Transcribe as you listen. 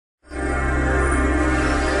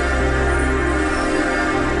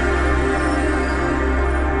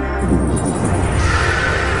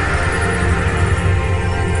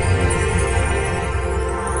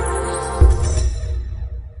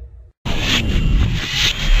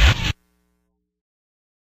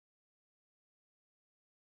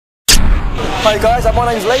Hi guys, my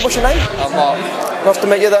name's Lee. What's your name? I'm Mark. Nice to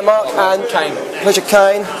meet you there, Mark. And Kane. Pleasure,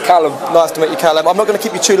 Kane. Callum. Nice to meet you, Callum. I'm not going to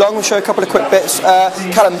keep you too long. We'll show you a couple of quick bits.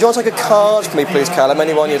 Callum, do you want to take a card for me, please, Callum?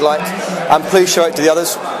 Anyone you'd like. And please show it to the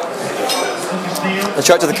others. And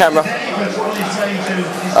show it to the camera.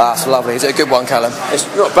 Ah, that's lovely. Is it a good one, Callum? It's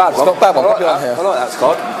not a bad one. It's not a bad one. I like that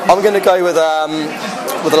card. I'm going to go with a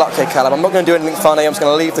luck here, Callum. I'm not going to do anything funny. I'm just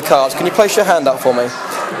going to leave the cards. Can you place your hand up for me?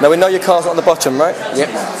 Now, we know your card's not on the bottom, right? Yep.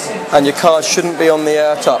 And your card shouldn't be on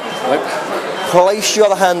the top. Nope. Place your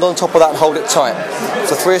other hand on top of that and hold it tight.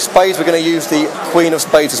 So 3 of spades, we're going to use the Queen of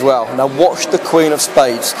Spades as well. Now watch the Queen of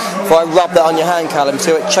Spades. If I rub that on your hand, Callum,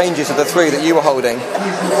 see how it changes to the 3 that you were holding.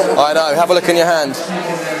 I know, have a look in your hand.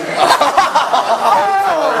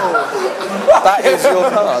 That is your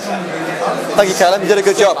card. Thank you, Callum, you did a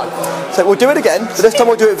good job. So we'll do it again, but this time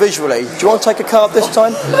we'll do it visually. Do you want to take a card this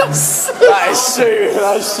time? That is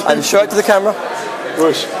so. And show it to the camera.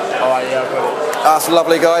 Whoosh. Alright, yeah, I've got it. That's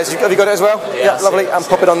lovely, guys. Have you got it as well? Yeah, lovely. And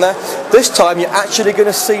pop it on there. This time, you're actually going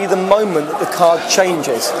to see the moment that the card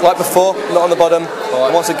changes. Like before, not on the bottom. Right.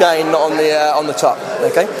 And once again, not on the top.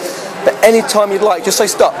 Okay. But any time you'd like, just say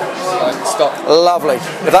stop. Right, stop. Lovely.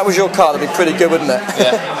 If that was your card, that'd be pretty good, wouldn't it?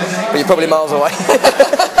 Yeah. But you're probably miles away.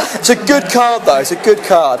 It's a good card, though. It's a good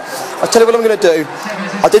card. I'll tell you what I'm going to do.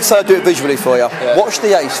 I did say I'd do it visually for you. Yeah. Watch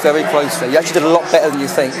the ace very closely. You actually did a lot better than you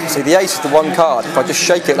think. See, the ace is the one card. If I just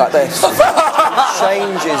shake it like this, it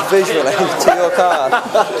changes visually to your card.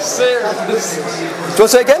 Serious? Do you want to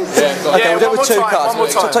say it again? Yeah. Okay, we'll do it with 2 cards.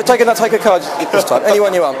 Take a card this time.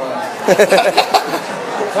 Anyone you want.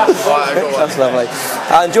 That's lovely.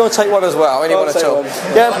 And do you want to take one as well? Anyone at all?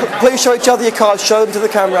 Yeah, please show each other your cards. Show them to the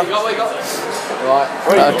camera. Right.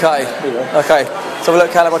 Okay. So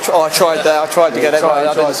look, Callum, I tried there. I tried to get it right.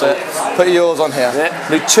 I didn't see it. Put yours on here. Yeah.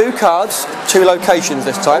 Do 2 cards, 2 locations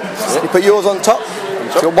this time. You put yours on top.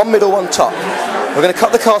 So you've got 1 middle, 1 top. We're going to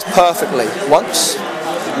cut the cards perfectly. Once.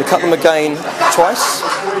 We cut them again twice.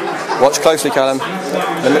 Watch closely, Callum.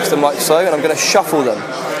 Then mix them like so, and I'm going to shuffle them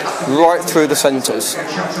right through the centres,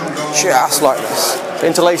 just like this. It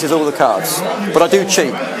interlaces all the cards, but I do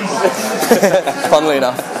cheat. Funnily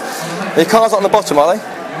enough. The cards aren't on the bottom, are they?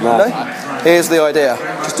 No. Here's the idea: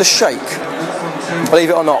 just a shake. Believe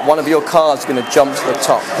it or not, one of your cards is going to jump to the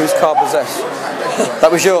top. Whose card was this?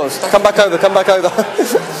 That was yours. Come back over.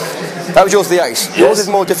 That was yours, the ace. Yes. Yours is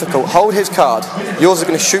more difficult. Hold his card. Yours is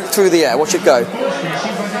going to shoot through the air. Watch it go.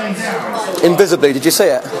 Invisibly, did you see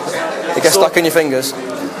it? It gets stuck in your fingers. No!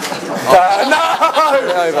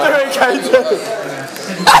 Over. Do it, Kate.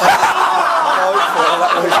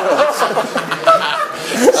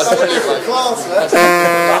 That's brilliant.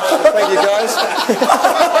 Thank you, guys.